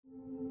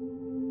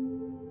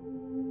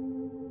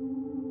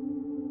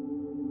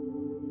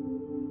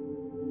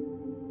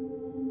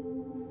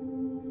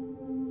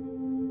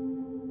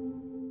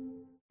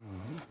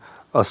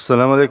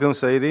As-salamu alaykum,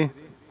 Sayyidi.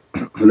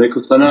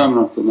 Alaykum salam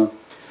rahmatullah.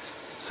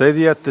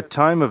 Sayyidi, at the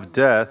time of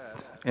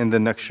death, in the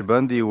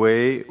Naqshbandi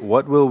way,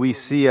 what will we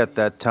see at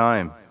that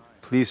time?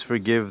 Please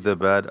forgive the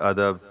bad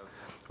adab.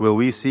 Will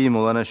we see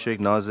Maulana Sheikh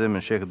Nazim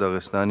and Sheikh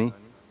Daghestani?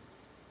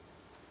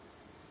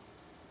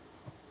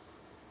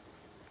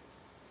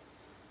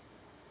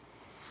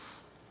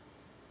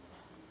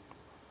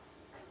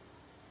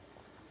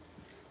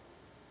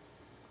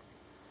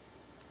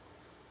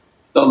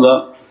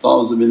 Allah,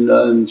 A'udhu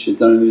billahi min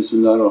shaitanir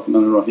bismillahir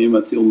rahmanir rahim.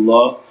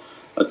 Atiullah,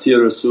 Ati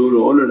Rasul,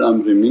 ulul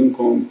amri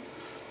minkum.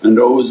 And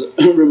always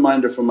a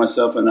reminder for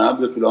myself, and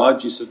abdul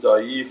ajiz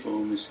da'if wa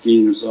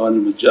miskeen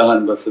zalim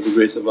jahan, but for the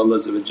grace of Allah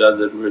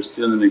that we're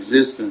still in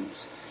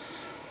existence.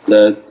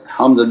 That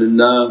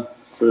alhamdulillah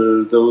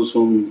for those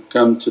whom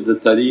come to the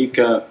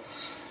tariqah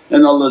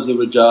and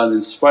Allah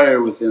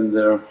inspire within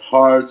their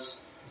hearts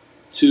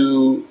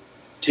to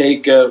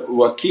take a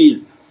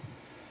wakil,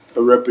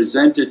 a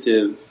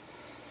representative,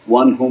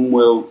 one whom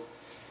will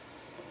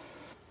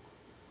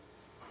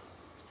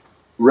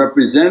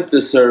represent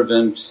the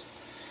servant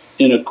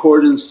in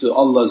accordance to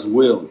Allah's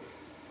will.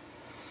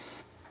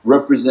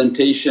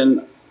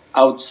 Representation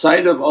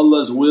outside of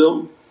Allah's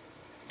will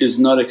is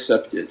not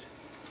accepted.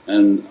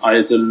 And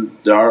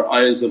there are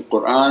ayahs of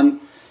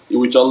Qur'an in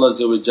which Allah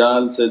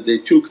said they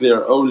took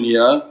their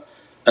awliya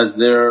as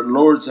their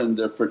lords and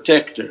their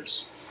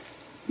protectors.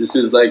 This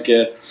is like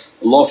a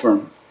law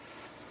firm,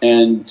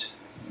 and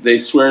they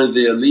swear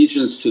the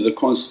allegiance to the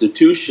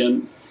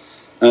constitution,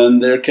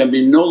 and there can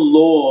be no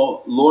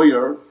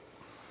lawyer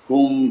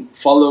whom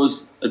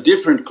follows a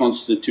different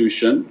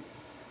constitution,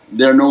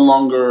 they're no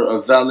longer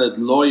a valid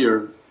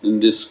lawyer in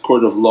this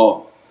court of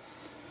law.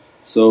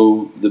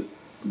 So the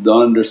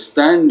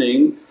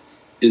understanding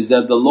is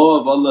that the law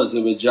of Allah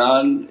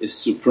is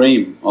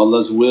supreme,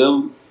 Allah's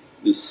will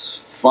is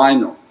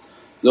final.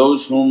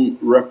 Those whom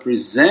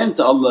represent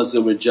Allah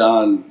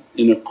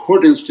in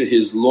accordance to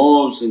His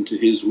laws and to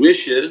His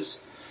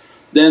wishes,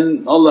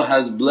 then Allah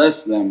has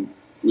blessed them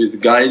with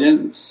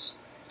guidance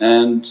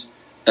and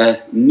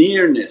a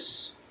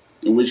nearness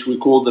in which we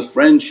call the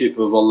friendship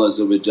of Allah.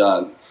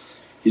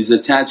 He's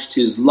attached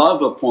His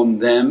love upon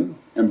them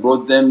and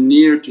brought them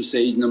near to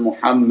Sayyidina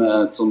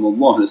Muhammad.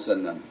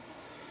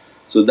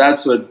 So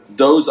that's what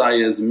those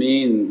ayahs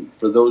mean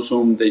for those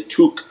whom they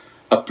took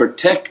a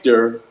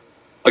protector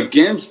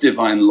against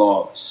divine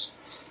laws.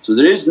 So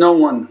there is no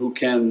one who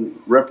can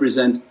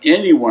represent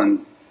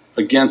anyone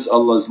against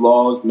Allah's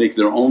laws, make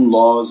their own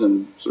laws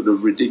and sort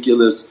of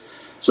ridiculous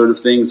sort of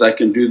things, I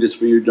can do this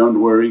for you, don't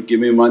worry,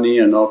 give me money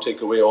and I'll take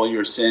away all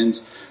your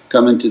sins,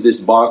 come into this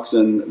box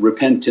and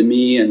repent to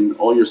me and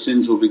all your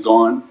sins will be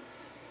gone.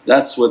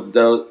 That's what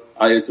the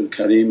Ayatul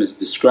Kareem is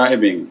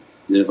describing.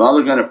 If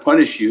Allah gonna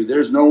punish you,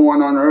 there's no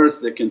one on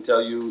earth that can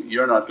tell you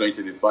you're not going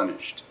to be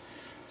punished.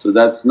 So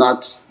that's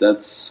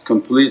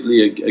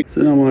completely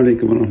As-salamu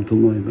alaykum wa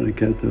rahmatullahi wa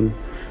barakatuh.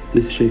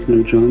 This is Shaykh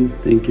Nurjan.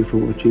 Thank you for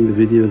watching the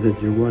video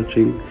that you're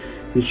watching.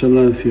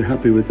 Inshallah, if you're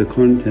happy with the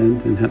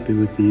content and happy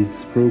with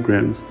these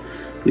programs,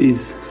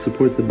 please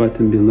support the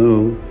button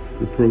below,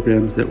 the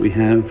programs that we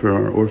have for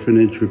our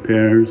orphanage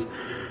repairs,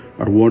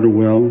 our water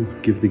well,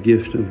 Give the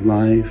Gift of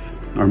Life,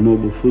 our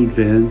mobile food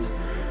vans.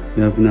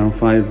 We have now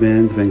 5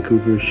 vans: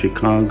 Vancouver,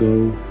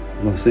 Chicago,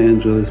 Los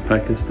Angeles,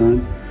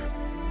 Pakistan.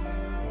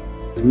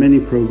 There's many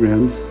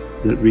programs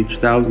that reach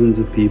thousands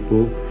of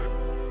people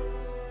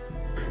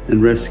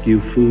and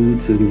rescue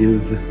foods and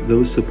give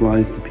those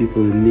supplies to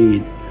people in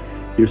need.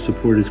 Your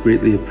support is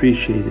greatly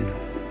appreciated.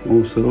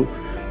 Also,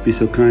 be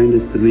so kind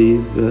as to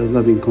leave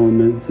loving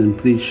comments and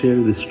please share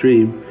the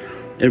stream.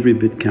 Every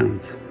bit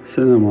counts.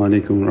 As-salamu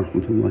alaykum wa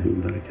rahmatullahi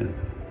wa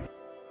barakatuh.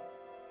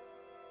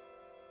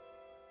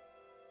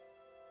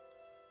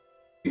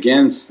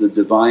 Against the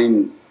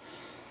divine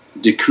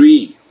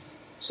decree.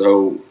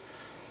 So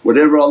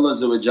whatever Allah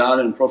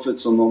and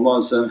Prophet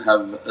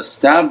have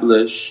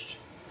established,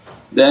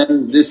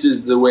 then this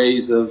is the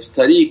ways of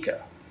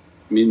tariqah.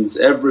 Means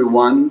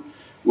everyone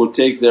will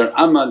take their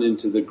amal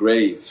into the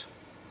grave.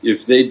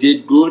 If they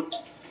did good,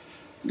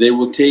 they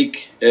will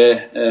take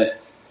a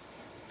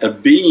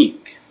being,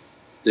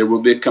 there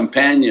will be a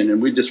companion, and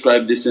we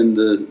describe this in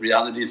the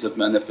realities of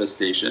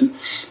manifestation,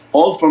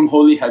 all from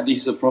holy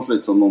hadith of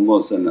Prophet.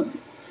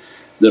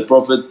 The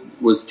Prophet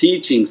was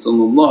teaching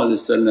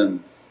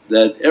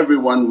that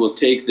everyone will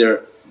take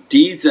their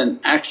deeds and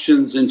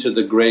actions into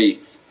the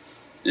grave.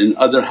 In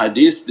other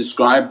hadiths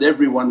described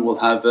everyone will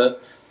have a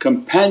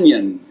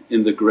companion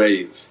in the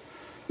grave.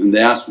 And they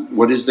asked,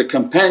 what is the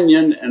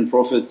companion? And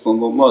Prophet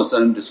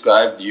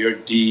described, your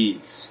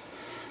deeds.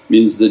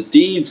 Means the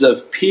deeds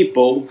of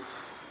people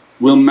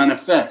will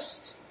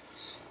manifest.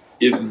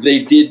 If they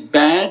did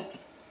bad,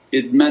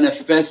 it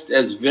manifests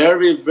as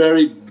very,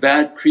 very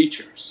bad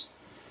creatures,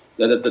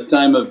 that at the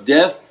time of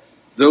death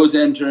those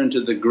enter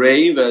into the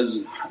grave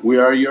as, we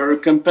are your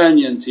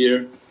companions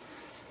here,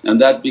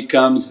 and that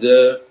becomes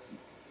the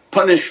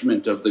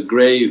punishment of the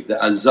grave, the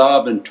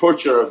azab and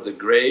torture of the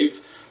grave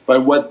by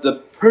what the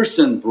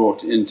person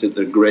brought into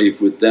the grave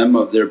with them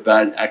of their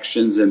bad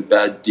actions and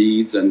bad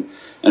deeds and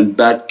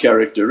bad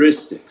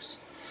characteristics.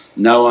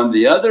 Now on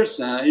the other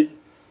side,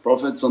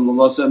 Prophet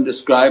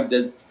described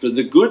that for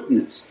the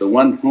goodness, the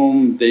one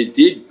whom they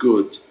did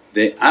good,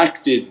 they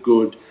acted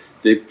good,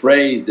 they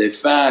prayed, they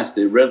fast,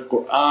 they read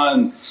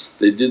Qur'an,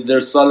 they did their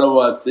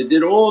salawats, they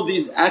did all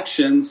these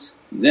actions,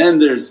 then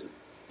there's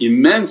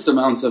immense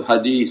amounts of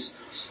hadith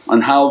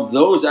on how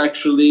those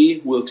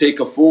actually will take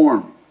a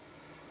form.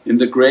 In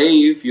the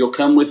grave you'll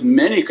come with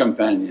many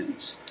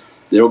companions.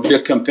 There will be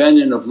a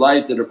companion of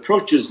light that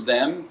approaches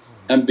them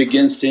and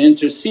begins to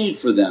intercede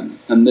for them,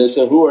 and they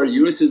say, "Who are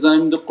you?" He says,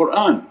 "I'm the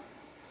Qur'an.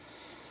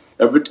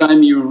 Every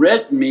time you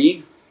read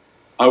me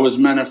I was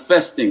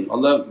manifesting."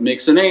 Allah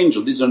makes an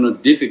angel, these are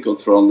not difficult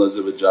for Allah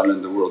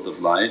in the world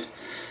of light.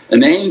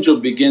 An angel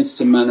begins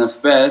to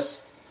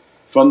manifest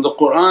from the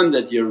Qur'an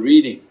that you're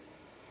reading,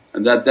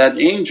 and that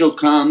angel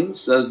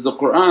comes as the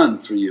Qur'an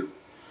for you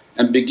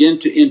and begin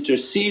to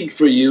intercede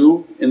for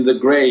you in the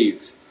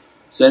grave,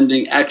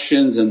 sending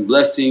actions and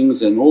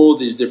blessings and all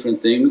these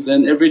different things.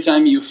 And every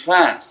time you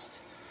fast,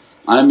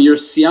 I'm your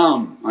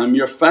siyam, I'm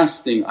your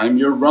fasting, I'm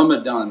your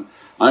Ramadan,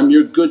 I'm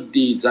your good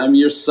deeds, I'm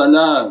your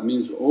salah,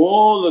 means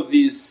all of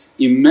these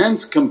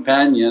immense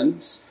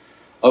companions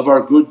of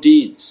our good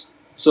deeds.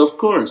 So of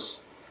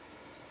course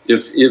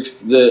if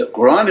the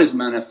Qur'an is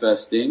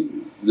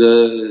manifesting,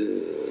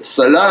 the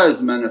salah is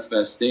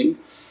manifesting,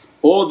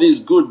 all these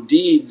good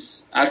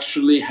deeds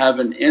actually have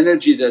an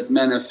energy that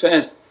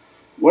manifests.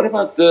 What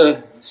about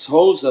the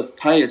souls of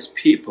pious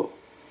people?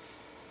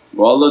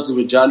 Well, Allah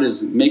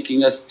is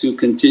making us to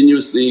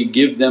continuously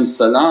give them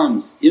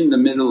salams in the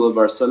middle of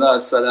our salah,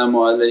 "As-salamu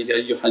alayka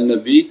ayyuhan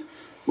nabi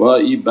wa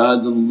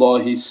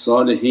ibadullahi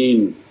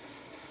salihin."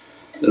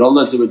 That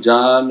Allah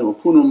wa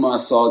kunu ma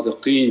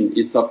sadiqeen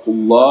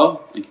ittaqullah,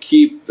 and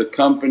keep the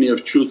company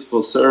of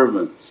truthful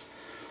servants.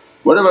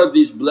 What about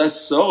these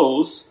blessed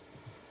souls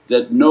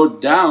that no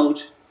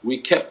doubt we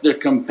kept their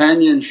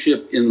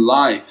companionship in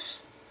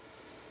life?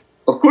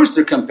 Of course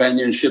their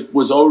companionship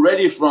was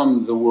already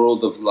from the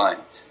world of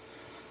light.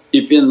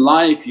 If in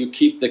life you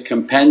keep the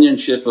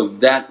companionship of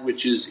that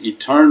which is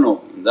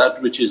eternal,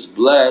 that which is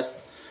blessed,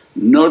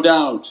 no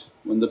doubt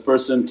when the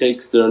person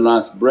takes their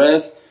last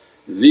breath,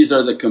 these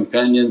are the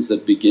companions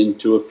that begin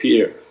to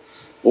appear.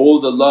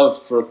 All the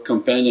love for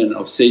companion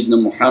of Sayyidina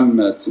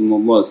Muhammad,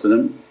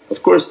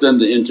 of course then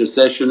the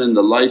intercession and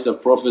the light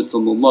of Prophet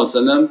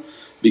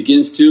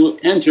begins to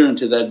enter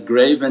into that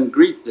grave and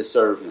greet the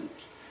servant.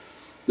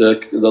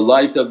 The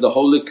light of the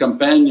holy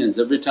companions,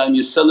 every time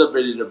you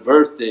celebrated a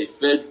birthday,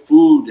 fed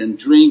food and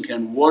drink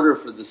and water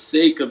for the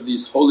sake of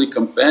these holy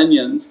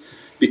companions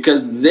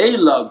because they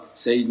loved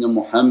Sayyidina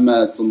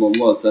Muhammad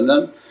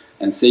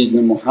and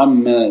Sayyidina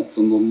Muhammad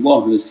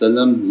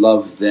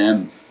loved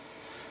them.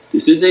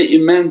 This is an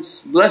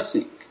immense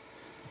blessing.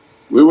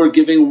 We were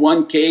giving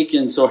one cake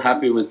and so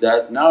happy with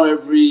that. Now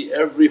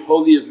every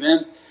holy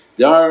event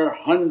there are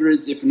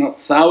hundreds if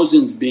not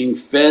thousands being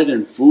fed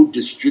and food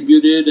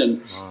distributed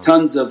and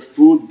tons of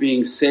food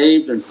being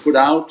saved and put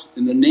out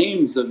in the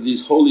names of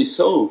these holy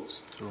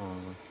souls.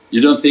 You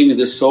don't think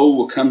this soul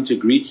will come to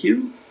greet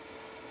you?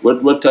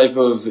 What type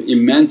of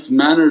immense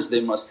manners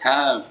they must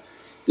have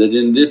that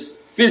in this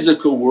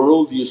physical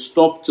world you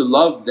stop to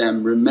love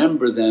them,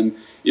 remember them,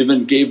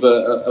 even gave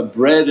a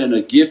bread and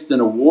a gift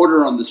and a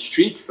water on the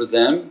street for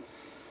them.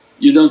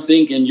 You don't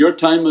think in your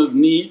time of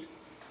need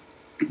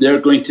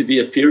they're going to be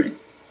appearing?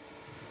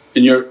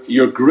 And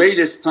your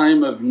greatest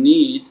time of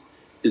need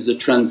is the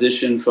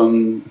transition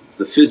from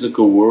the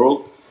physical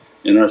world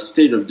in our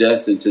state of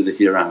death into the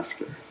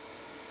hereafter.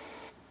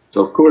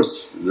 So of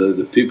course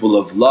the people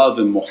of love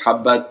and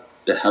muhabbat,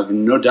 they have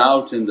no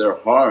doubt in their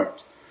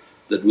heart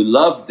that we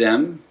love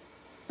them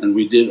and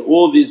we did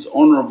all these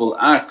honourable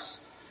acts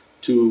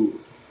to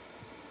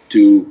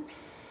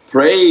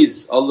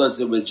praise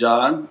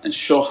Allah and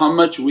show how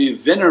much we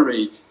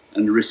venerate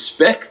and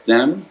respect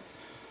them.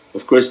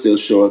 Of course they'll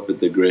show up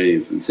at the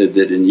grave and say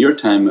that, "In your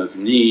time of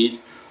need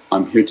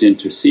I'm here to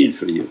intercede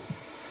for you."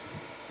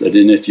 That,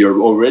 "And if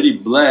you're already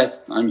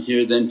blessed I'm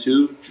here then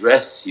to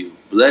dress you,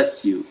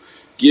 bless you,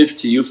 give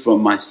to you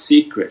from my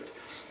secret.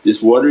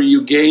 This water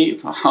you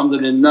gave,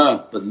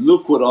 alhamdulillah, but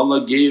look what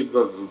Allah gave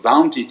of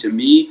bounty to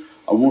me,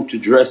 I want to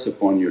dress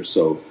upon your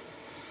soul."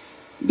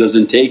 It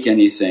doesn't take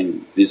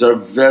anything, these are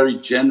very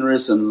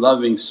generous and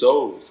loving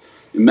souls.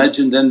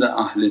 Imagine then the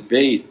Ahlul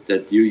Bayt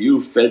that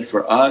you fed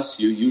for us,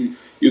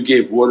 you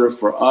gave water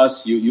for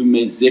us, you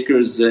made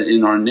zikrs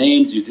in our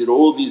names, you did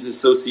all these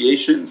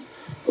associations.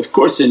 Of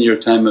course in your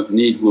time of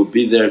need we'll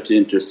be there to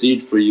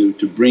intercede for you,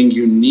 to bring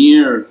you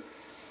near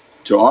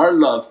to our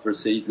love for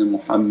Sayyidina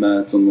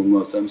Muhammad.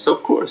 So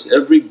of course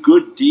every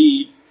good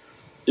deed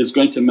is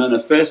going to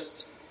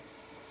manifest,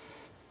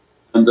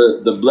 and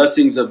the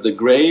blessings of the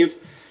grave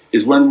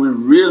is when we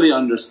really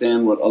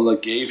understand what Allah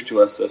gave to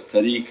us of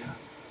tariqah.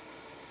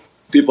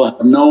 People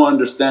have no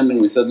understanding,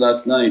 we said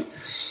last night,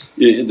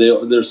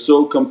 they're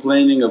so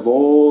complaining of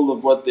all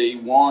of what they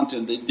want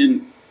and they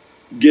didn't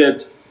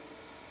get.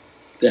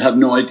 They have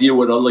no idea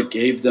what Allah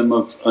gave them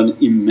of an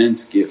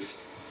immense gift.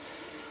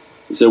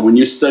 So when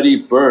you study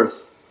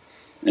birth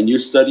and you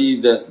study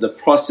the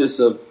process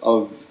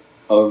of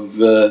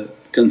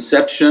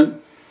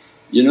conception,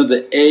 you know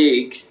the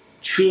egg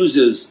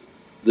chooses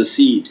the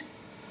seed.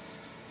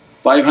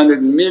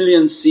 500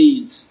 million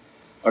seeds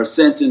are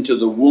sent into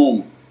the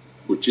womb,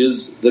 which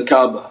is the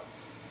Kaaba.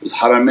 It's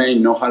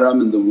Haramain, no haram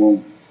in the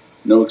womb,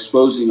 no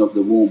exposing of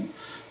the womb.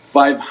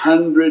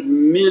 500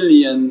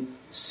 million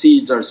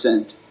seeds are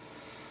sent.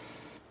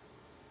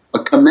 A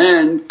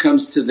command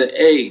comes to the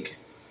egg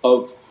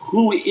of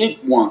who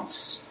it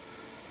wants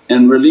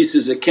and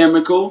releases a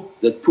chemical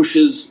that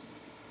pushes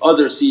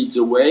other seeds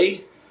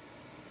away,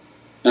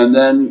 and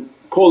then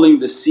calling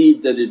the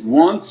seed that it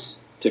wants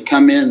to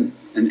come in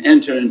and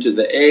enter into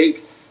the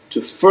egg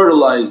to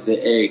fertilize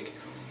the egg.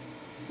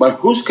 By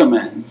whose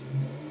command?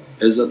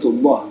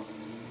 Izzatullah.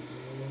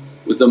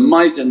 With the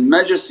might and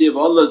majesty of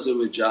Allah,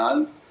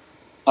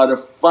 out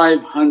of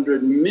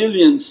 500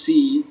 million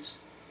seeds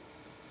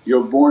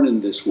you're born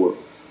in this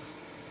world.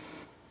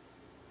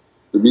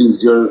 It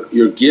means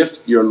your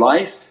gift, your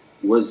life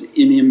was an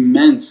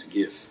immense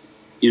gift,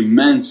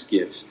 immense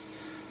gift.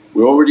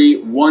 We already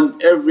won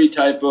every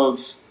type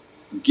of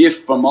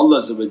gift from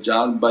Allah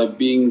by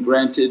being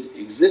granted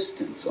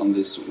existence on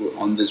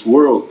this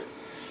world.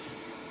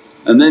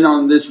 And then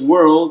on this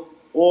world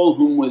all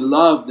whom we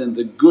loved and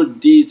the good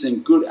deeds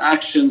and good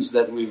actions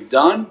that we've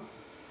done,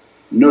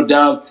 no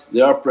doubt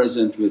they are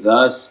present with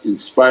us,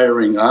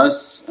 inspiring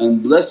us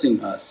and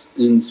blessing us,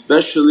 in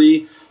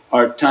especially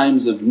our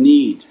times of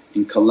need,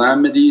 in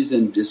calamities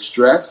and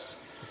distress.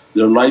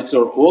 Their lights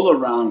are all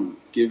around,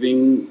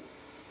 giving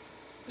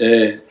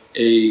a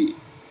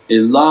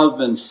love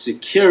and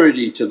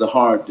security to the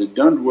heart that,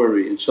 don't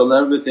worry,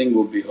 inshaAllah everything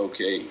will be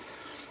okay.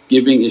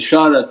 Giving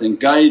isharat and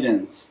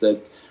guidance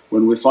that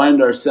when we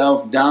find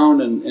ourselves down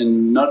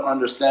and not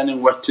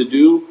understanding what to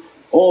do,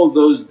 all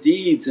those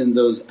deeds and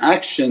those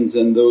actions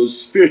and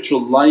those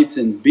spiritual lights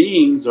and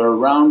beings are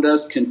around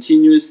us,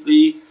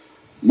 continuously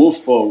move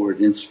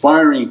forward,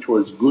 inspiring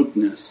towards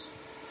goodness.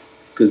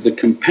 Because the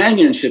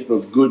companionship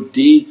of good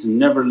deeds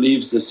never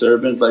leaves the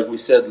servant. Like we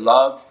said,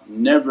 love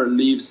never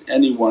leaves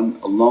anyone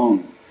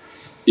alone.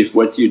 If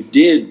what you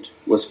did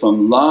was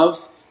from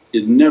love,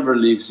 it never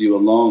leaves you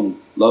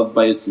alone. Love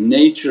by its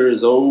nature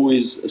is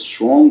always a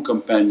strong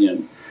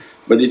companion.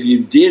 But if you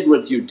did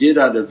what you did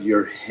out of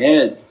your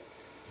head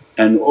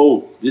and,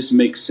 oh this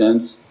makes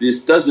sense, this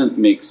doesn't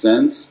make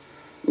sense,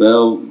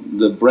 well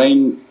the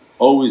brain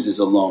always is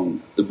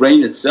alone. The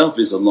brain itself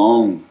is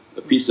alone,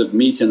 a piece of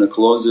meat in a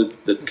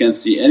closet that can't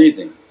see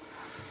anything.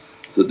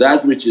 So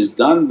that which is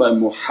done by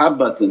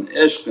muhabbat and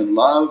ishq and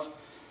love,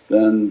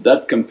 then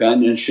that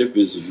companionship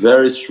is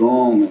very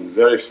strong and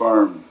very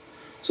firm.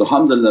 So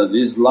alhamdulillah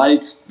these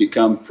lights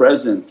become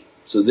present,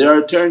 so they are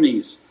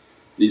attorneys.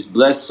 These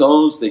blessed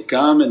souls they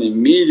come and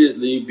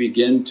immediately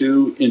begin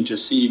to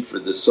intercede for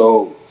the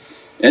soul.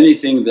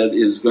 Anything that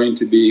is going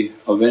to be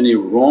of any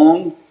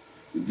wrong,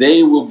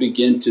 they will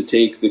begin to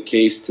take the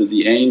case to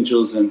the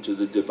angels and to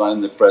the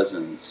Divine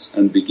Presence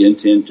and begin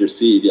to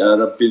intercede, Ya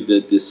Rabbi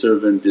that this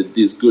servant did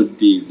these good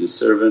deeds, this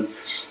servant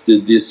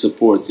did these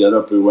supports, Ya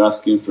Rabbi we're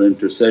asking for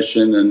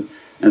intercession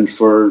and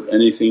for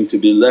anything to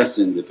be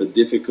lessened. If a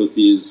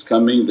difficulty is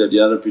coming, that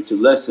Ya Rabbi to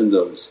lessen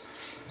those.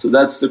 So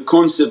that's the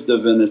concept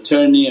of an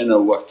attorney and a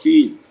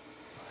wakeel,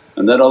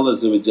 and that Allah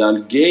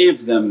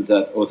gave them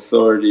that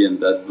authority and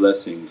that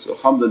blessing. So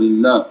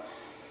alhamdulillah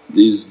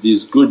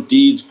these good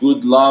deeds,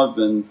 good love,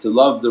 and to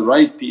love the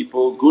right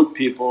people, good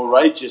people,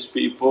 righteous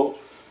people,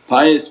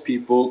 pious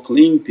people,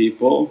 clean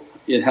people,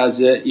 it has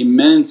an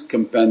immense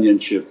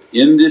companionship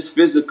in this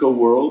physical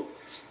world.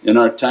 In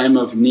our time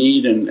of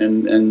need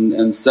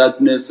and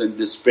sadness and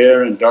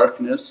despair and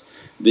darkness,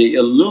 they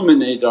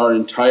illuminate our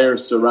entire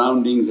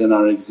surroundings and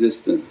our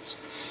existence.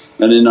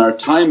 And in our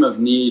time of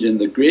need, in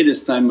the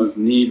greatest time of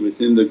need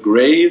within the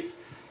grave,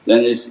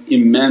 then it's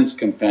immense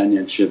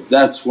companionship.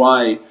 That's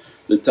why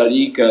the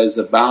tariqah is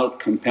about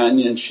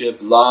companionship,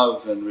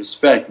 love and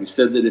respect. We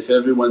said that if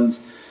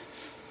everyone's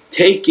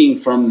taking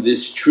from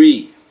this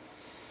tree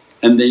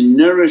and they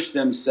nourish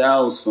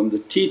themselves from the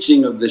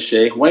teaching of the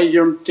shaykh, why you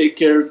don't take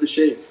care of the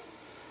shaykh?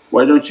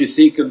 Why don't you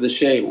think of the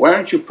shaykh? Why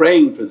aren't you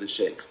praying for the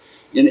shaykh?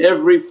 In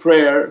every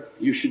prayer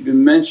you should be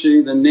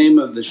mentioning the name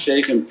of the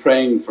shaykh and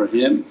praying for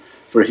him,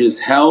 for his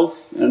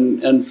health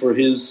and for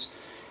his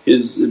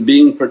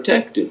being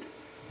protected.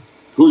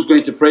 Who's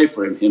going to pray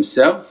for him?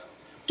 Himself?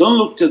 Don't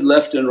look to the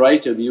left and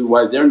right of you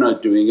why they're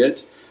not doing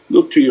it.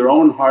 Look to your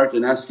own heart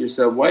and ask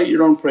yourself, why you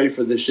don't pray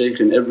for the shaykh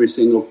in every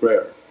single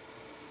prayer?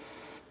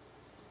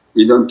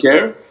 You don't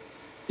care?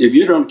 If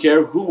you don't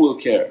care, who will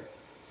care?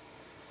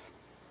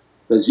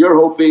 Because you're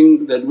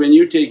hoping that when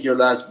you take your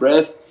last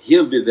breath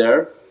he'll be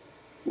there.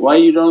 Why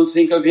you don't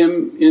think of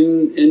him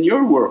in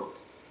your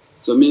world?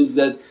 So it means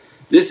that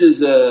this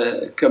is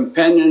a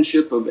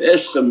companionship of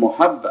ishq and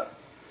muhabbat.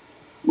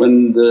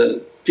 When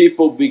the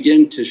people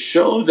begin to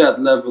show that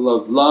level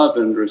of love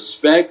and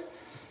respect,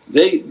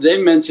 They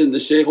mention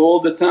the shaykh all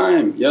the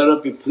time, Ya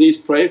Rabbi please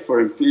pray for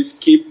him, please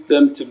keep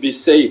them to be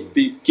safe,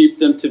 keep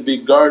them to be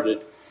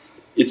guarded.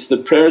 It's the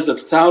prayers of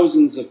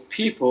thousands of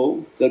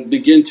people that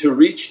begin to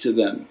reach to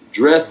them,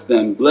 dress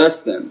them,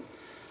 bless them.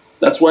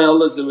 That's why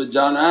Allah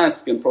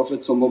asked, and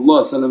Prophet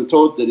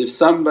told that if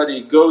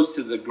somebody goes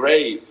to the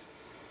grave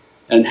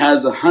and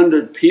has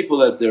 100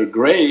 people at their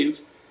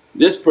grave,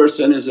 this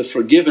person is a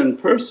forgiven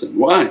person.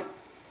 Why?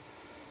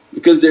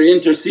 Because they're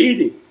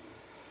interceding.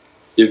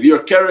 If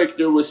your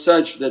character was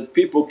such that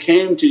people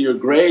came to your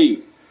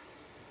grave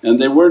and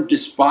they weren't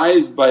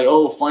despised by,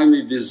 oh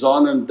finally this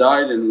zalim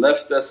died and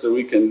left us so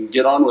we can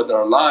get on with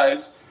our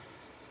lives.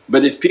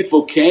 But if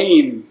people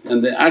came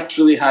and they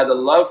actually had a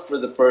love for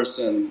the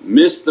person,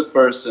 missed the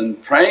person,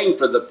 praying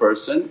for the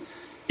person,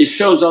 it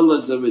shows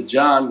Allah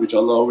which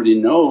Allah already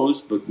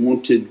knows but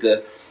wanted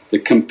the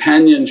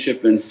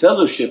companionship and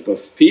fellowship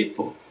of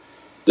people,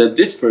 that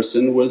this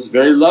person was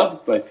very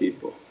loved by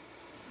people.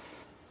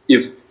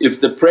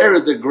 If the prayer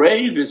of the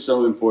grave is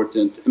so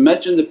important,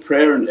 imagine the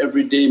prayer in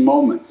everyday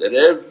moments. At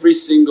every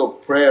single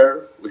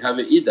prayer we have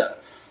an idah.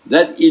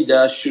 That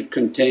idah should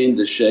contain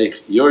the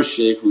shaykh, your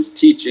shaykh who's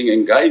teaching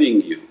and guiding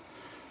you,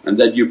 and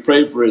that you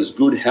pray for his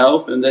good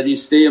health and that he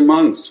stay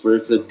amongst. For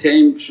if the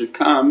time should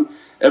come,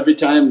 every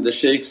time the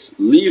shaykhs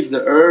leave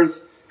the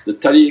earth, the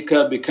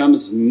tariqah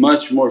becomes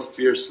much more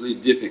fiercely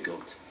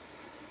difficult.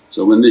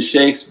 So when the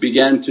shaykhs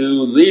began to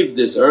leave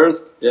this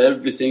earth,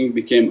 everything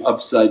became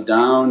upside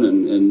down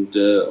and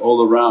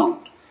all around.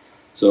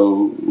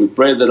 So we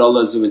pray that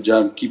Allah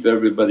keep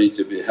everybody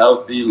to be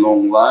healthy,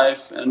 long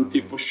life, and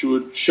people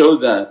should show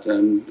that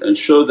and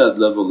show that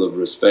level of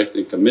respect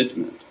and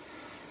commitment.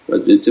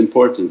 But it's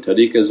important,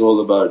 tariqah is all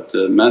about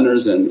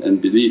manners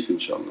and belief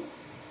inshaAllah.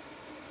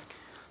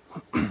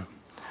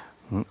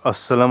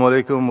 As-salamu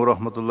alaykum wa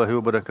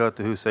rahmatullahi wa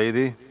barakatuhu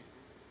Sayyidi.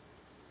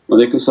 Wa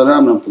alaykum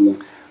salam wa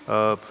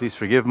rahmatullah. Please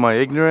forgive my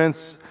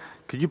ignorance.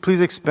 Could you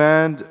please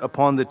expand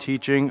upon the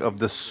teaching of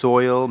the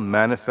soil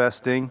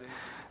manifesting,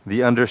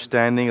 the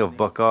understanding of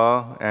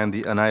baqa and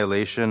the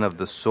annihilation of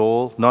the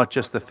soul, not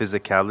just the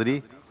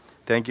physicality?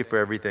 Thank you for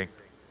everything.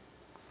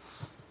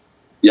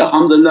 Ya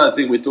alhamdulillah, I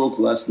think we talked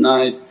last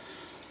night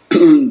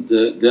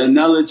the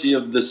analogy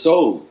of the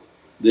soul,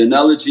 the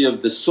analogy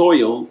of the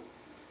soil,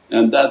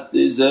 and that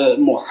is a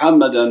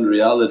Muhammadan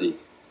reality.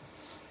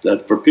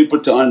 That for people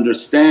to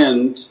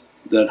understand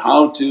that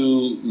how to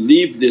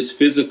leave this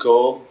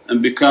physical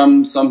and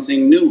become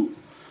something new,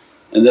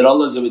 and that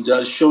Allah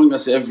is showing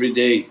us every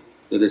day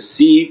that a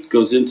seed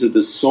goes into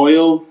the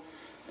soil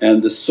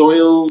and the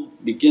soil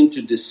begin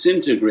to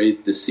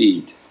disintegrate the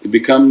seed. It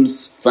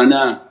becomes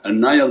fana,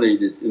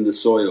 annihilated in the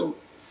soil.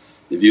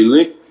 If you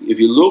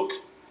look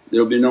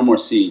there will be no more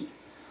seed,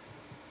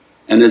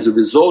 and as a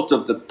result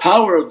of the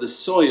power of the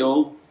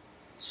soil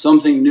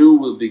something new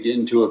will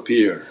begin to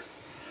appear.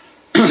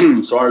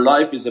 So our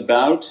life is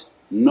about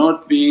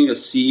not being a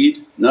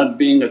seed, not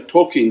being a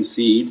talking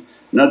seed,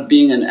 not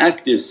being an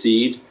active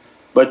seed,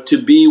 but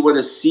to be what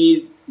a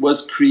seed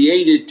was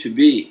created to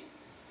be,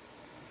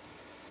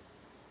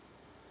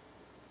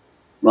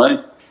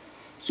 right?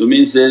 So it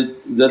means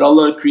that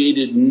Allah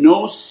created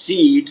no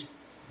seed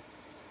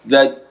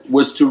that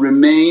was to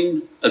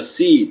remain a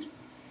seed.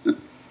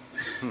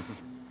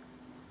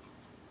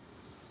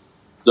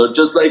 So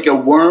just like a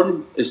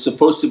worm is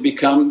supposed to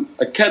become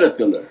a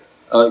caterpillar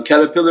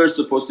is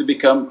supposed to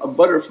become a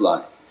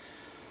butterfly.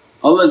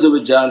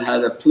 Allah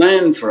had a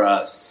plan for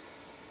us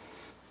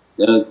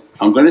that,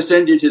 I'm going to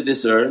send you to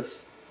this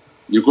earth,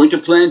 you're going to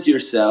plant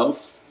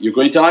yourself, you're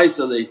going to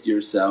isolate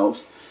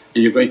yourself,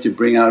 and you're going to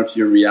bring out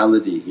your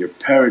reality, your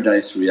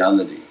paradise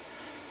reality.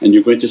 And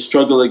you're going to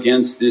struggle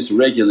against this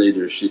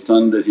regulator,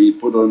 shaitan, that he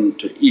put on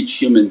to each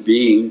human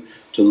being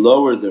to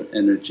lower their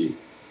energy.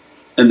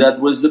 And that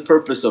was the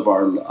purpose of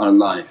our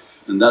life,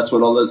 and that's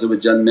what Allah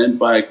meant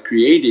by, I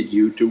created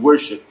you to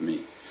worship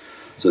me.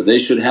 So they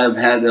should have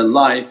had a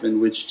life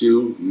in which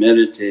to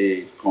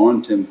meditate,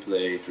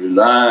 contemplate,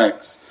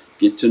 relax,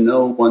 get to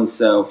know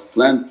oneself,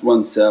 plant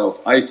oneself,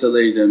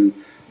 isolate and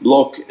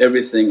block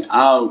everything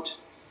out,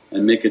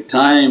 and make a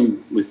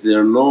time with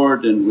their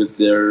Lord and with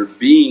their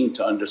being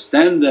to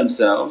understand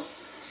themselves.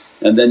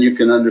 And then you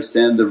can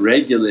understand the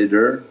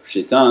regulator,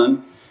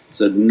 shaitan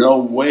said, no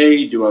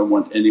way do I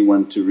want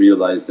anyone to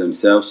realise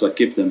themselves, so I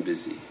keep them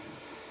busy.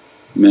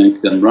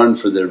 Make them run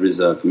for their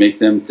rizq, make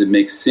them to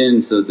make sin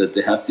so that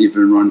they have to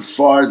even run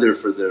farther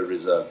for their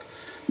rizq,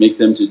 make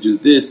them to do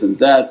this and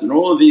that and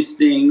all these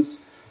things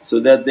so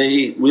that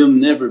they will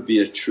never be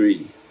a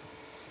tree.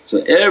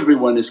 So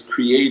everyone is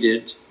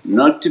created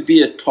not to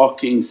be a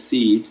talking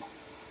seed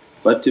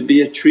but to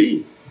be a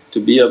tree, to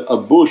be a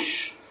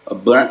bush, a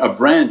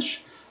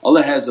branch.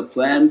 Allah has a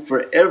plan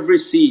for every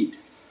seed,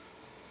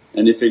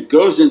 and if it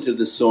goes into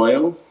the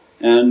soil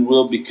and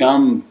will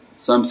become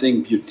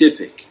something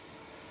beatific.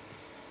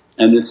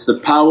 And it's the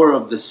power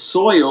of the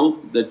soil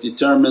that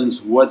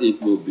determines what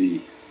it will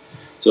be.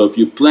 So if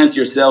you plant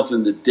yourself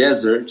in the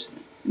desert,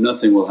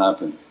 nothing will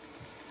happen.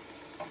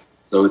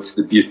 So it's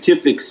the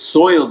beatific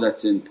soil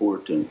that's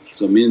important.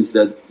 So means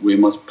that we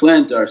must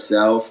plant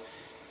ourselves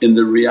in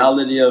the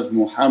reality of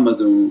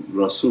Muhammadun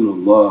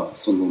Rasulullah.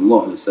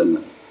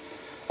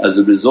 As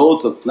a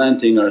result of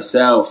planting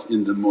ourselves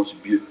in the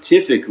most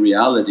beatific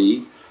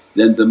reality,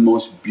 then the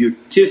most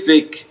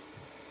beatific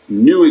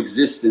new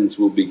existence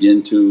will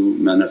begin to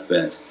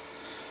manifest.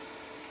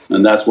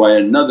 And that's why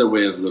another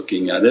way of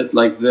looking at it,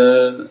 like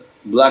the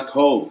black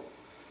hole,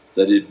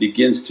 that it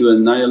begins to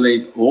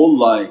annihilate all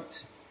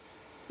light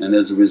and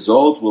as a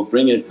result will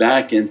bring it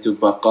back into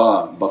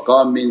baqa.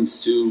 Baqa means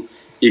to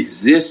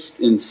exist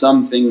in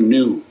something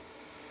new.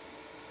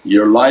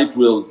 Your light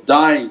will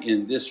die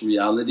in this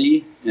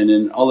reality and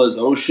in Allah's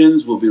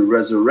oceans will be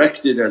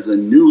resurrected as a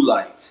new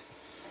light,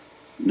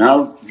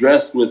 now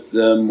dressed with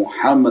the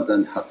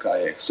Muhammadan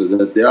haqqaiq, so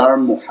that they are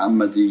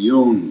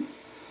Muhammadiyun.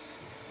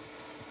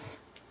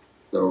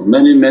 So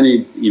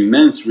many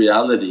immense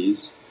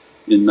realities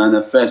in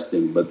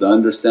manifesting, but the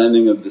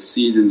understanding of the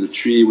seed and the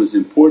tree was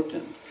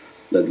important.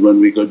 That when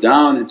we go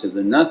down into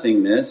the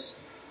nothingness,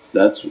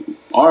 that's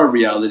our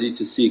reality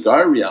to seek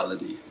our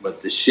reality.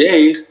 But the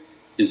shaykh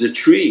is a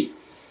tree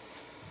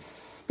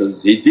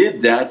because he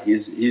did that,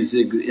 he's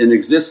an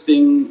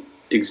existing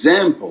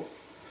example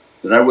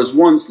that I was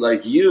once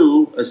like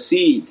you, a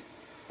seed,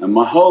 and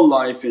my whole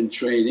life in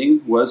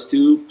training was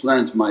to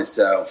plant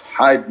myself,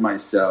 hide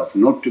myself,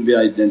 not to be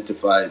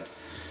identified.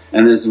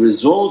 And as a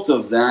result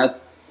of that,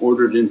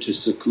 ordered into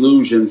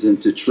seclusions,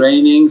 into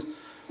trainings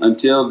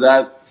until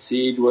that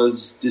seed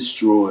was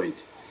destroyed.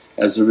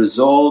 As a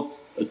result,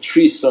 a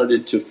tree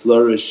started to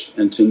flourish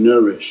and to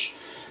nourish.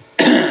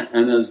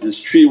 And as this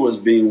tree was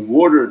being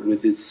watered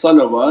with its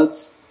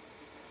salawats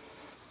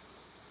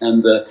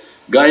and the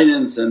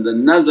guidance and the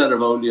nazar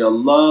of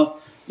awliyaullah,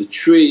 the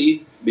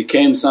tree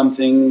became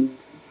something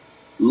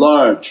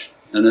large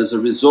and as a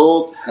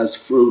result has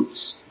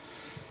fruits.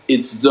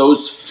 It's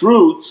those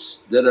fruits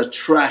that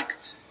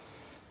attract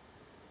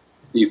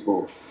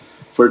people.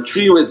 For a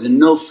tree with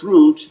no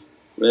fruit,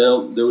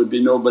 well, there would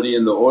be nobody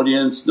in the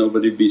audience,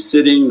 nobody would be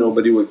sitting,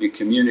 nobody would be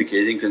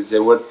communicating because they say,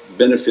 what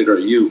benefit are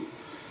you?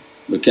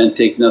 We can't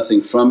take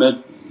nothing from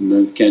it,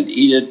 we can't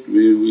eat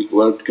it,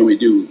 what can we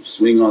do?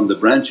 Swing on the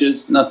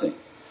branches? Nothing.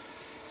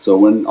 So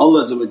when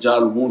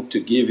Allah want to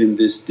give in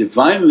this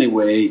Divinely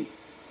way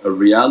a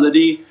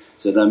reality,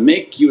 said, I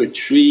make you a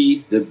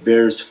tree that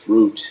bears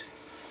fruit.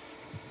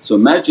 So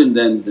imagine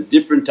then the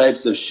different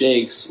types of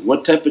shaykhs,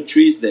 what type of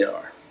trees they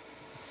are.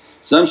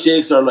 Some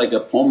shaykhs are like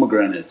a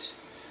pomegranate,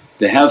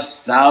 they have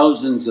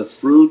thousands of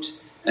fruit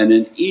and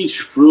in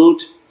each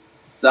fruit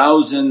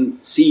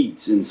 1,000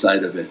 seeds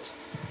inside of it.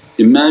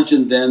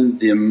 Imagine then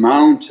the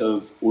amount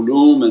of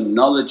ulum and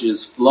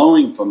knowledges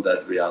flowing from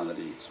that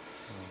reality.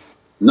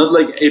 Not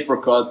like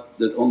apricot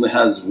that only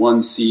has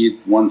one seed,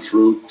 one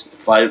fruit,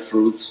 5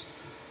 fruits,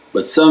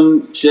 but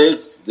some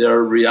shaykhs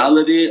their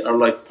reality are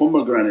like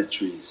pomegranate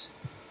trees,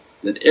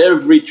 that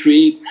every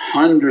tree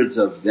hundreds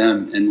of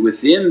them and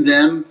within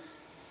them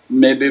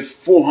maybe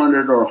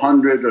 400 or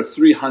 100 or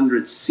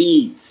 300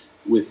 seeds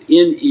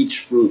within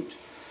each fruit.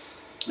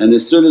 And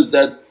as soon as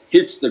that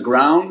hits the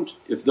ground,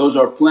 if those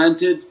are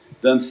planted,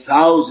 then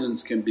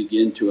thousands can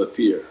begin to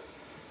appear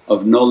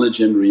of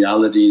knowledge and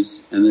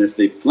realities, and if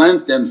they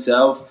plant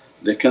themselves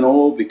they can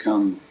all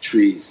become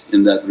trees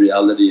in that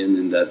reality and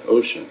in that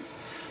ocean.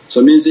 So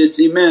it means it's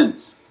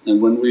immense,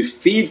 and when we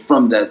feed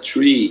from that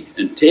tree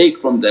and take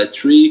from that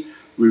tree,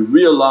 we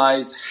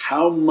realize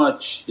how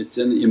much it's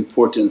an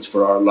importance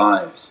for our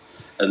lives.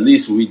 At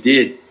least we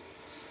did.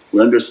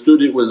 We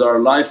understood it was our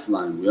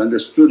lifeline, we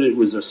understood it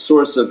was a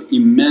source of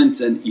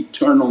immense and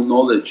eternal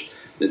knowledge,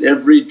 that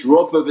every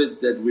drop of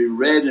it that we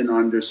read and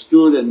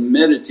understood and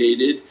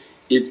meditated,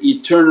 it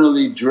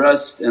eternally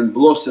dressed and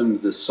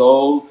blossomed the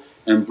soul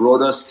and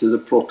brought us to the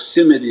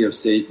proximity of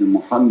Sayyidina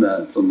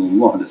Muhammad.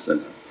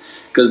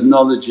 Because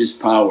knowledge is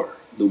power,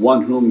 the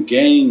one whom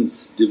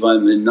gains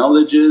Divinely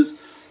knowledges,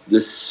 the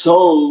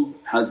soul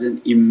has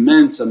an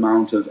immense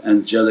amount of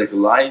angelic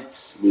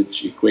lights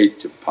which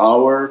equate to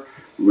power,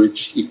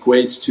 which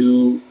equates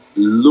to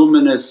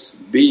luminous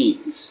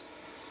beings.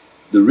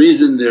 The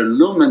reason they're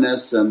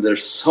luminous and their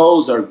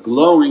souls are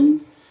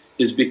glowing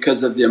is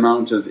because of the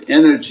amount of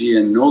energy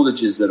and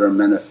knowledges that are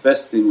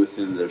manifesting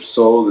within their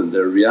soul and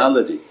their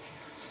reality,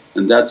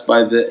 and that's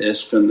by the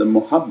ishq and the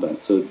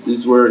muhabbat. So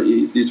these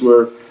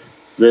were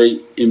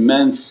very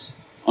immense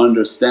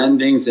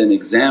understandings and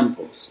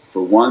examples.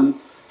 For one,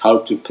 how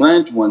to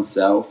plant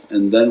oneself,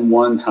 and then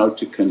one, how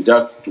to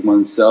conduct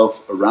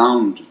oneself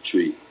around a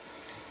tree.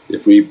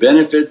 If we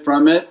benefit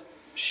from it,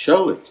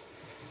 show it.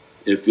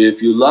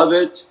 If you love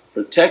it,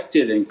 protect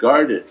it and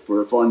guard it.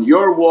 For if on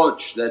your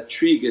watch that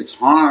tree gets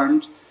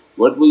harmed,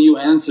 what will you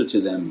answer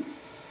to them?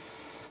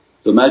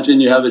 So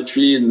imagine you have a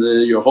tree and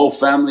your whole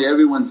family,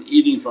 everyone's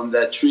eating from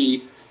that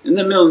tree. In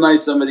the middle of the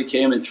night somebody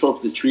came and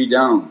choked the tree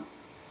down.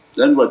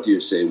 Then what do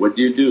you say? What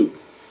do you do?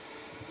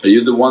 Are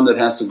you the one that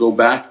has to go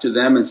back to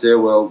them and say,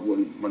 well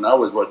when I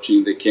was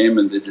watching they came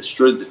and they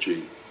destroyed the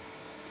tree?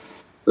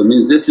 So it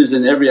means this is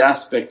in every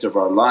aspect of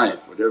our life,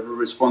 whatever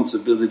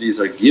responsibilities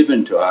are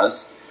given to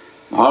us,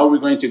 how are we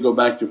going to go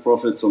back to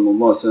Prophet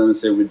and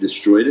say we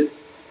destroyed it?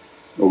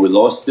 or we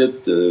lost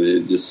it,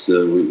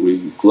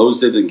 we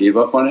closed it and gave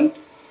up on it.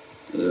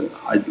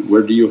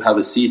 Where do you have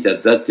a seat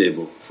at that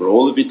table for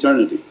all of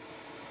eternity?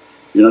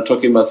 You're not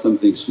talking about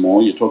something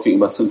small, you're talking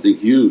about something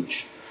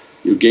huge.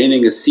 You're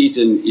gaining a seat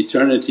in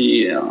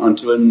eternity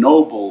onto a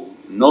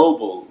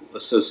noble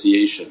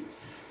association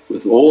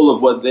with all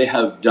of what they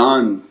have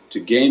done to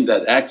gain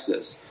that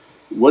access.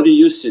 What are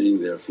you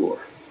sitting there for?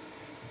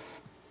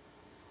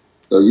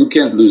 So you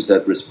can't lose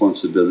that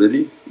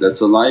responsibility,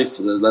 that's a life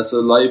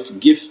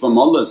gift from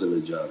Allah.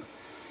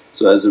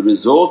 So as a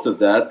result of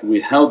that we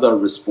held our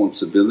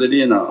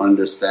responsibility and our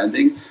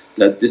understanding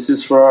that this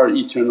is for our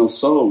eternal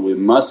soul, we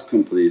must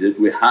complete it,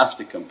 we have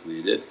to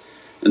complete it,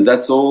 and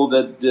that's all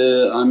that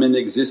I'm in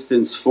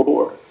existence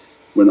for.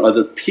 When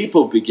other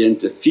people begin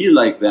to feel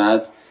like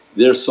that,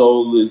 their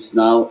soul is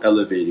now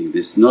elevating.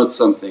 This is not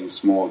something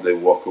small they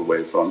walk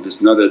away from, this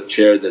is not a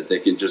chair that they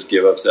can just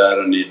give up, say, I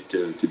don't need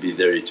to be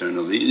there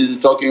eternally. This is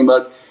talking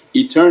about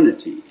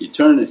eternity,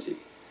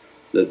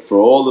 that for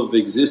all of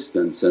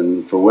existence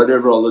and for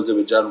whatever Allah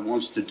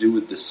wants to do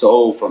with the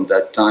soul from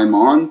that time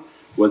on,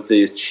 what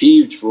they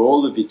achieved for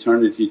all of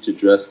eternity to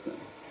dress them,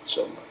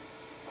 inshaAllah.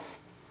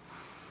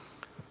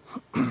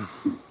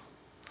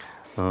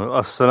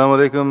 As-salamu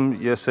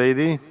alaykum ya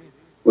Sayyidi.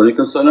 Wa alaykum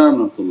as-salam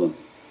wa rahmatullah.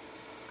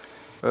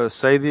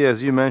 Sayyidi,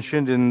 as you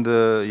mentioned in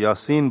the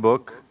Yasin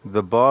book,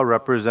 the Ba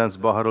represents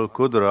Bahr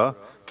al-Qudra.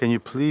 Can you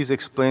please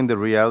explain the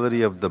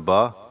reality of the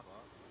Ba?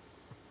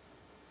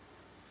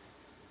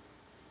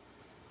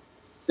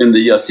 In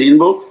the Yasin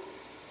book?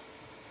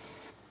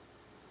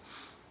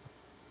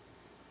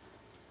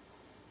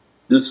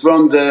 This is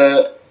from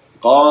the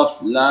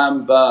Qaf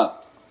Lam Ba,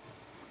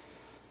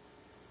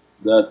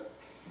 that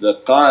the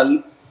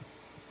qalb,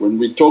 when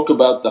we talk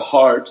about the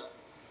heart,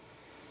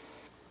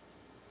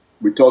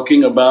 we're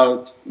talking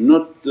about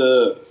not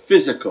the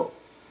physical,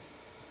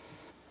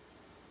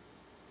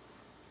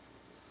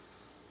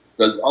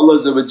 because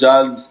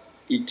Allah's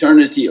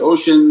eternity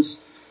oceans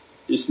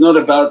is not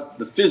about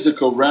the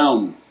physical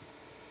realm,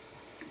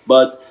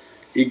 but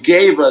He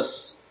gave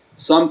us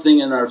something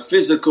in our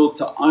physical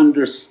to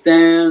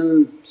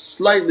understand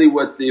slightly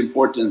what the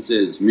importance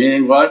is.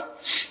 Meaning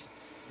what?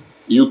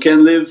 You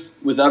can live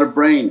without a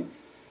brain,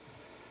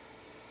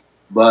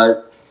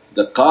 but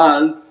the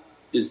qalb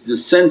is the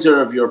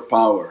center of your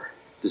power,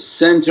 the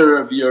center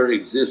of your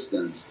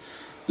existence,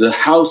 the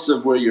house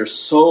of where your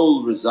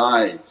soul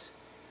resides.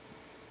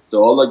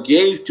 So Allah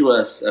gave to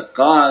us a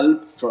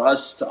qalb for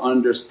us to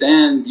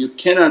understand, you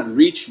cannot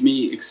reach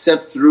me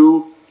except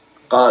through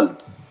qalb.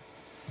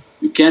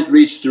 You can't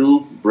reach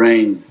through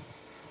brain,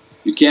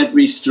 you can't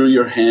reach through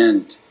your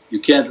hand, you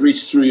can't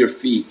reach through your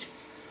feet.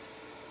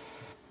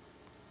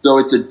 So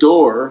it's a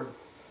door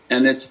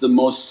and it's the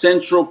most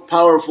central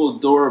powerful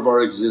door of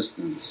our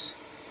existence.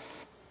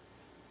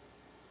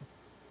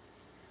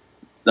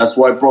 That's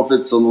why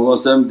Prophet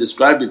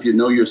described, if you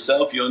know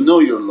yourself you'll know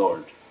your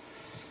Lord.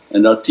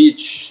 And I'll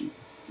teach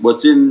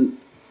what's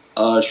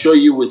show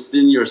you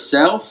within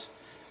yourself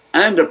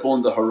and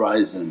upon the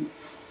horizon.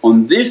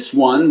 On this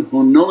one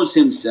who knows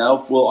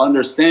himself will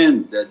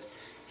understand that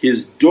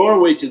his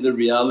doorway to the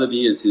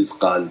reality is his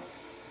qalb.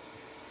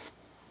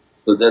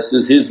 So this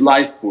is his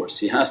life force,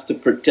 he has to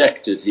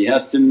protect it, he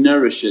has to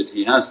nourish it,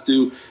 he has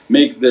to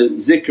make the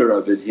zikr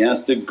of it, he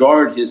has to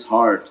guard his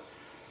heart.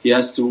 He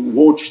has to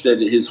watch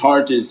that his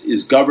heart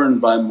is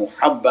governed by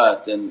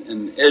muhabbat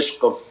and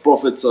ishq of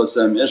Prophet,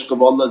 ishq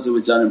of Allah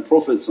and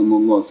Prophet.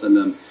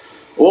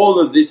 All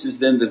of this is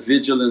then the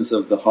vigilance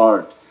of the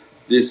heart.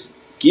 This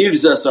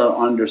gives us our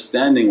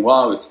understanding,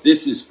 wow, if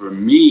this is for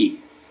me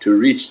to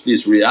reach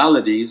these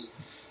realities,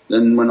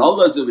 then when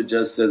Allah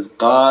says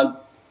qalb,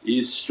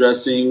 He's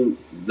stressing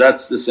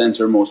that's the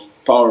center most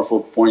powerful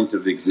point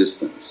of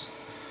existence.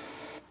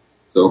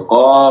 So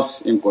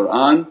Qaf in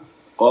Qur'an,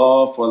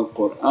 Qaf wal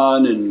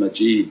Qur'an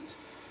al-Majid.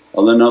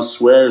 Allah now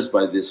swears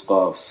by this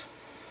Qaf,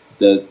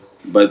 that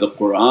by the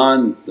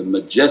Qur'an, the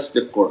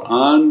majestic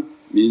Qur'an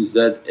means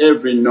that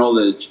every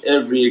knowledge,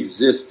 every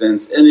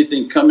existence,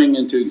 anything coming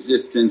into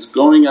existence,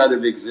 going out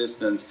of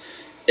existence,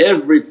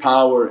 every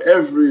power,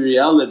 every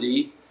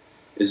reality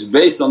is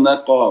based on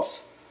that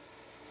Qaf.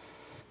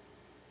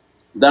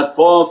 That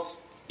Qaf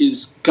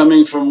is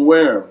coming from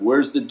where?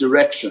 Where's the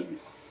direction?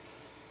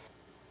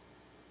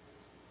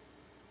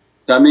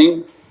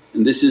 Coming,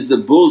 and this is the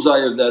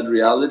bullseye of that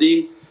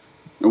reality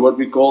and what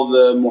we call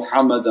the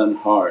Muhammadan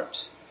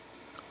heart.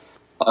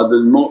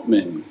 Abul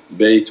Mu'min,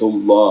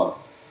 Baytullah,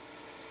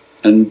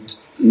 and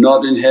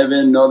not in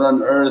heaven, not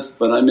on earth,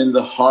 but I'm in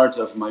the heart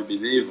of my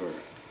believer.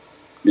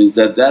 Means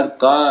that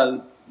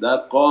qalb,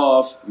 that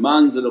Qaf,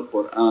 manzil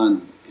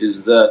al-Qur'an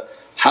is the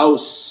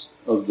house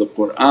of the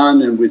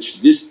Qur'an in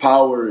which this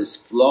power is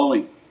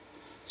flowing.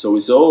 So we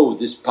say, oh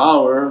this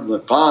power, the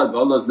qalb,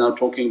 Allah's now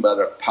talking about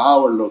a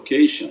power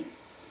location.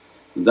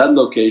 That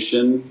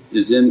location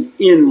is in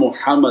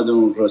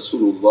Muhammadun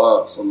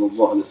Rasulullah.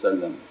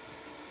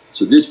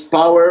 So this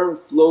power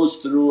flows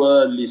through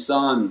a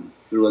lisan,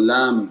 through a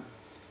lam,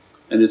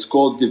 and it's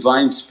called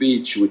divine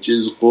speech which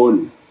is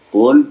qul.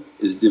 Qul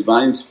is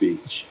divine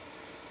speech.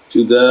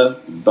 to the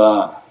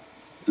ba,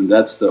 and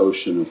that's the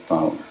ocean of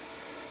power.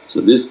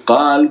 So this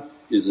qalb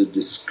is a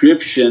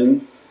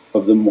description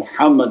of the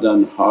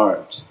Muhammadan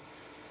heart.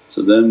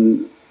 So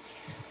then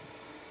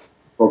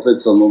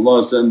Prophet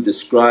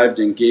described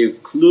and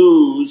gave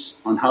clues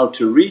on how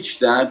to reach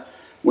that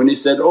when he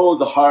said, oh,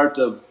 the heart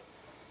of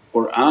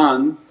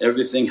Qur'an,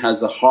 everything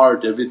has a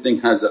heart, everything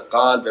has a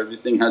qalb,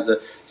 everything has a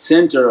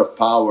center of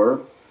power.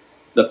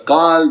 The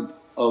qalb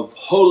of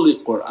holy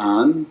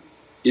Qur'an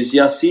is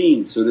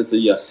Yasin, Surat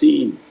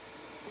Yasin,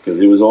 because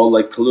it was all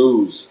like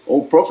clues.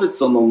 Oh,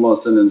 Prophet's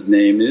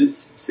name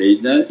is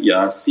Sayyidina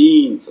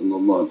Yasin,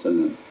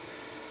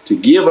 to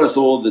give us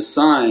all the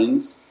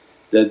signs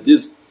that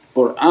this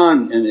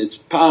Qur'an and its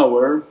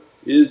power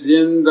is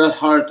in the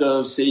heart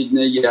of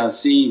Sayyidina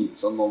Yasin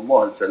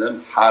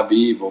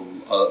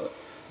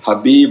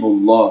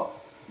Habibullah,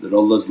 that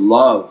Allah's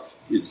love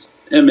is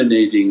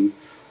emanating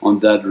on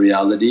that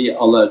reality.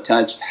 Allah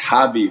attached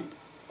Habib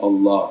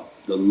Allah,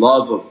 the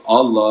love of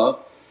Allah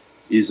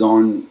is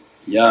on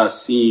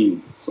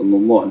Yasin,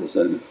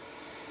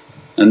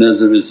 and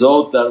as a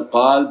result that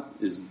qalb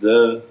is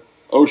the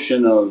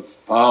ocean of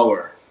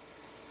power.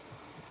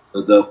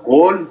 So the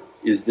qul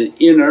is the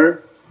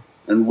inner,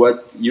 and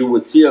what you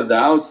would see of the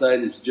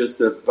outside is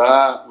just a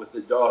ba with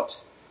a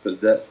dot, because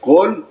the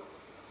qul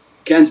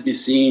can't be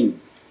seen.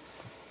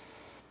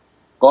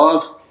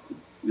 Qaf,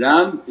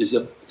 lam is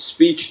a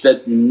speech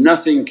that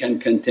nothing can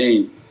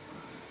contain.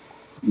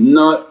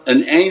 Not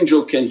an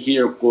angel can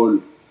hear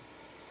qul,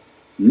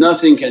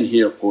 nothing can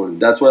hear qul.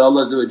 That's why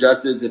Allah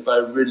says, if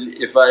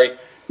I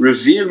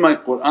reveal my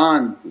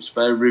Qur'an, if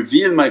I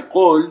reveal my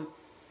qul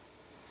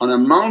on a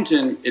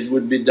mountain it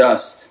would be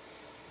dust.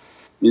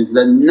 Means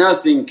that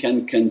nothing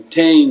can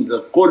contain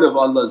the qul of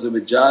Allah,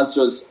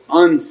 so it's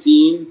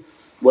unseen.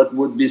 What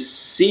would be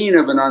seen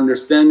of an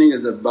understanding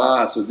is a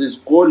ba, so this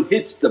qul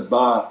hits the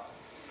ba.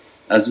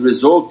 As a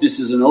result this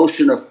is an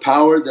ocean of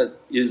power that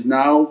is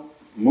now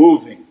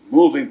moving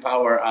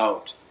power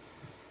out.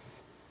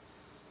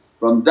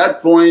 From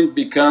that point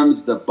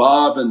becomes the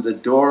bab and the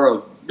door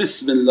of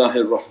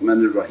Bismillahir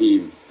Rahmanir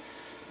Rahim.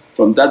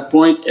 From that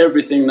point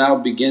everything now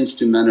begins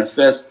to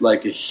manifest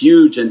like a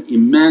huge and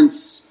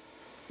immense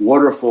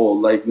waterfall,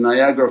 like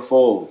Niagara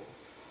Fall.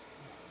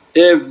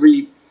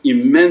 Every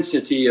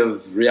immensity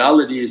of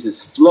realities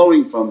is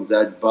flowing from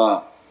that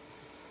ba,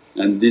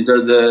 and these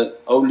are the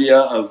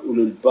awliya of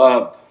ulul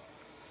bab.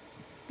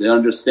 They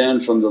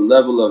understand from the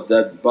level of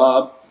that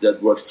bab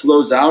that what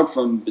flows out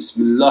from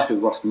Bismillahir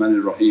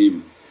Rahmanir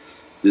Rahim.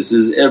 This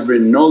is every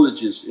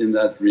knowledge is in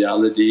that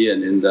reality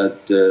and in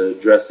that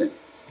dressing,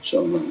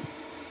 inshaAllah.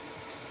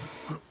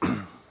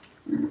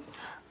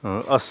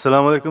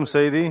 As-salamu alaykum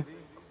Sayyidi.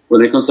 Wa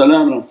alaykum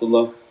salam wa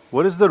rahmatullah.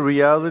 What is the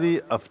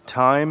reality of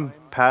time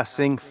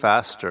passing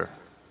faster?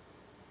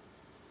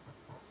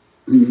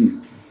 The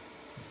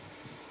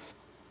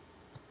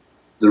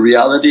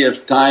reality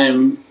of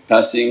time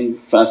passing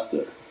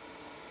faster.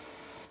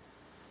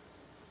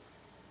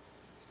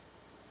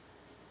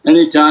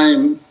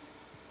 Anytime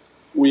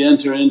we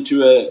enter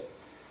into a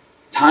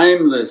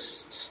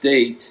timeless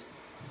state,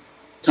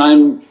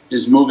 time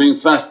is moving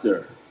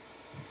faster.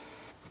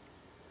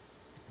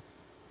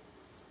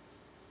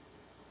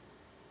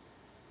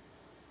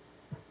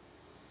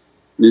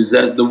 Means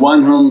that the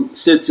one whom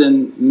sits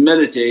and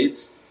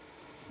meditates,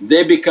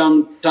 they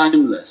become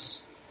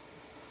timeless,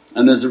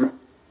 and as a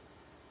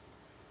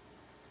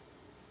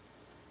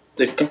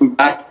they come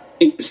back,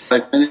 it's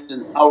like minutes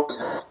and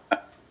hours.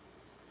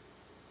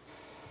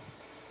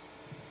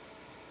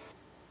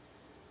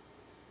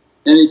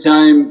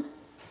 Anytime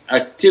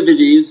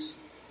activities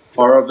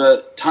are of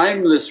a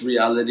timeless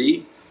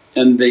reality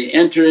and they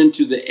enter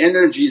into the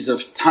energies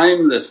of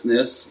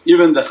timelessness,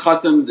 even the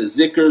khatam, the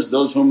zikrs,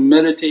 those who are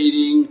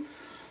meditating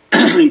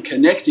and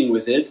connecting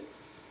with it,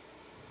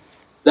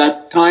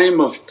 that time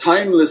of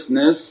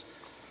timelessness,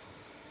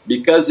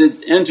 because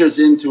it enters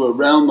into a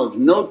realm of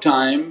no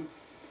time,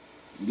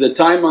 the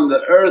time on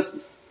the earth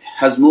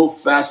has moved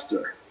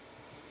faster.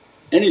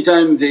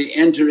 Anytime they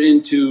enter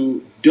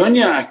into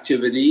dunya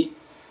activity,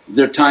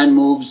 their time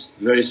moves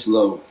very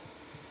slow,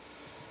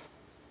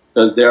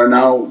 because they are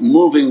now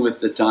moving with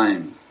the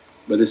time.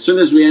 But as soon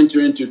as we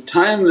enter into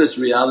timeless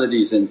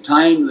realities and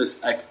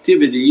timeless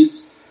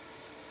activities,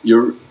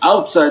 you're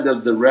outside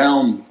of the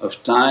realm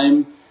of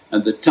time,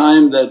 and the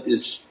time that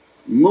is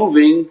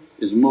moving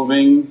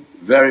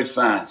very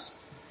fast.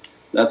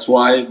 That's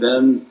why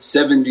then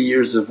 70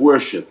 years of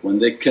worship, when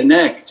they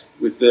connect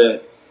with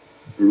the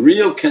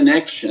real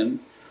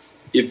connection,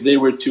 if they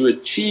were to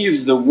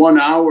achieve the 1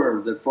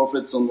 hour that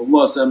Prophet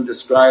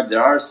described,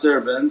 there are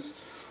servants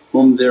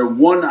whom their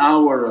 1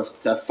 hour of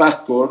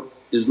tafakkur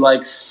is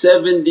like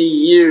 70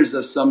 years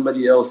of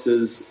somebody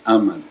else's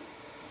amal.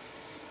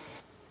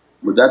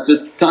 But that's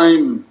a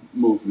time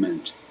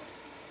movement,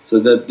 so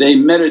that they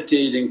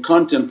meditate and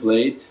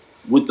contemplate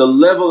with the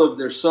level of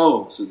their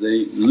soul. So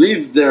they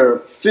leave their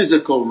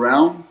physical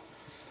realm,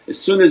 as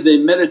soon as they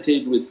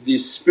meditate with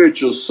these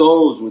spiritual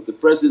souls, with the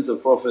presence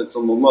of Prophet with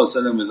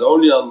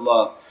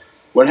awliyaullah,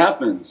 what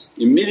happens?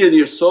 Immediately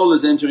your soul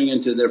is entering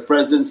into their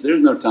presence,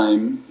 there's no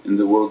time in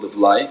the world of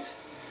light.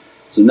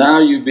 So now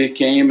you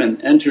became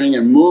and entering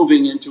and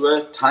moving into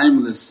a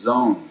timeless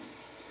zone.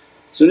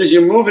 As soon as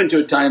you move into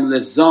a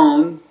timeless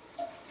zone,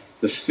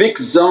 the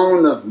fixed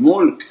zone of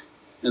mulk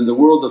and the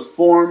world of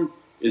form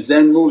is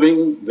then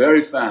moving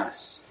very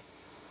fast.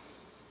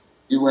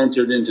 You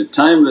entered into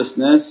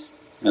timelessness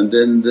and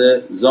then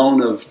the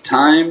zone of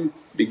time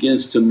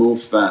begins to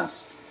move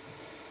fast.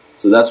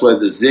 So that's why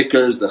the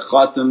zikrs, the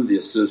khatam, the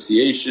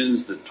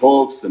associations, the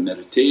talks, the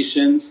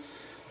meditations,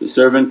 the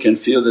servant can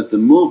feel that the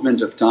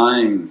movement of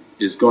time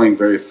is going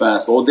very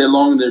fast. All day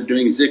long they're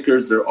doing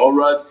zikrs, their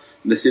awrads,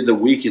 and they say the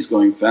week is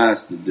going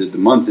fast, the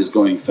month is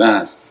going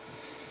fast.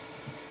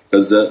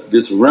 Because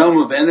this realm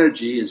of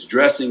energy is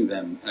dressing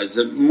them. As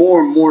it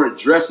more and more it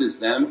dresses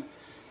them,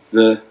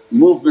 the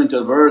movement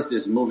of earth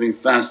is moving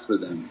fast for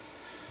them.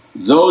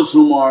 Those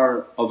whom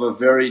are of a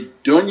very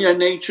dunya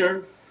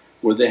nature,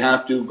 where they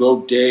have to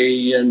go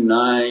day and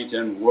night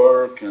and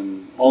work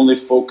and only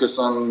focus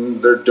on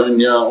their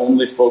dunya,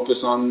 only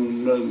focus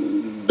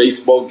on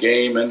baseball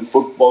game and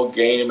football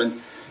game,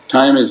 and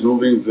time is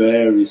moving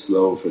very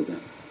slow for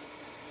them.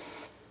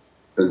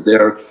 Because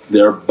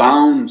they're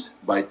bound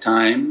by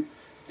time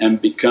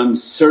and become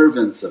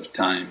servants of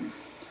time.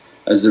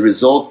 As a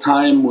result,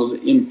 time will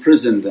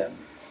imprison them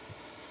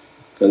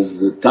because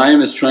the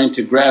time is trying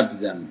to grab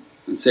them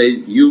and say,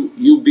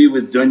 you be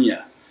with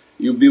dunya,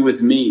 you be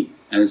with me.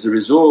 And as a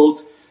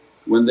result,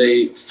 when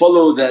they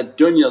follow that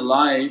dunya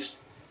life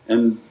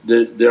and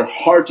their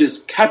heart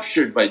is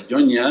captured by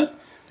dunya,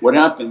 what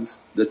happens?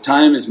 The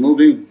time is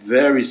moving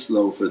very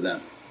slow for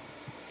them.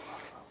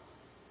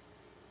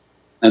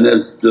 And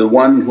as the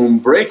one whom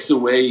breaks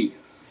away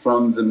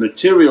from the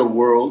material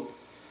world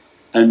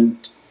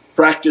and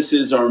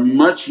practices are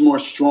much more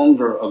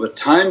stronger of a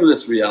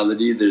timeless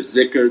reality, their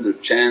zikr, their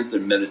chant,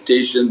 their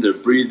meditation, their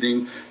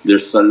breathing, their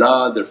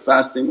salah, their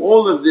fasting,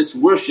 all of this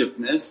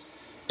worshipness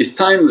is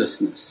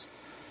timelessness.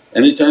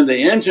 Anytime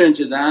they enter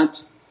into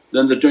that,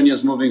 then the dunya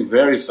is moving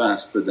very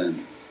fast for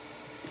them,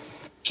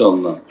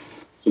 inshaAllah.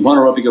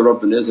 Subhana rabbika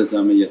rabbil izzati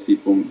amma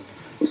yasifoon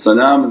wa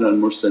salaamun al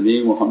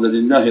mursaleen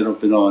walhamdulillahi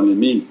rabbil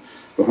alameen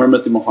bi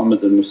hurmati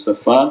Muhammad al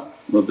Mustafa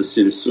wa bi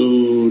siri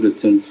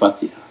Surat al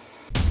Fatiha.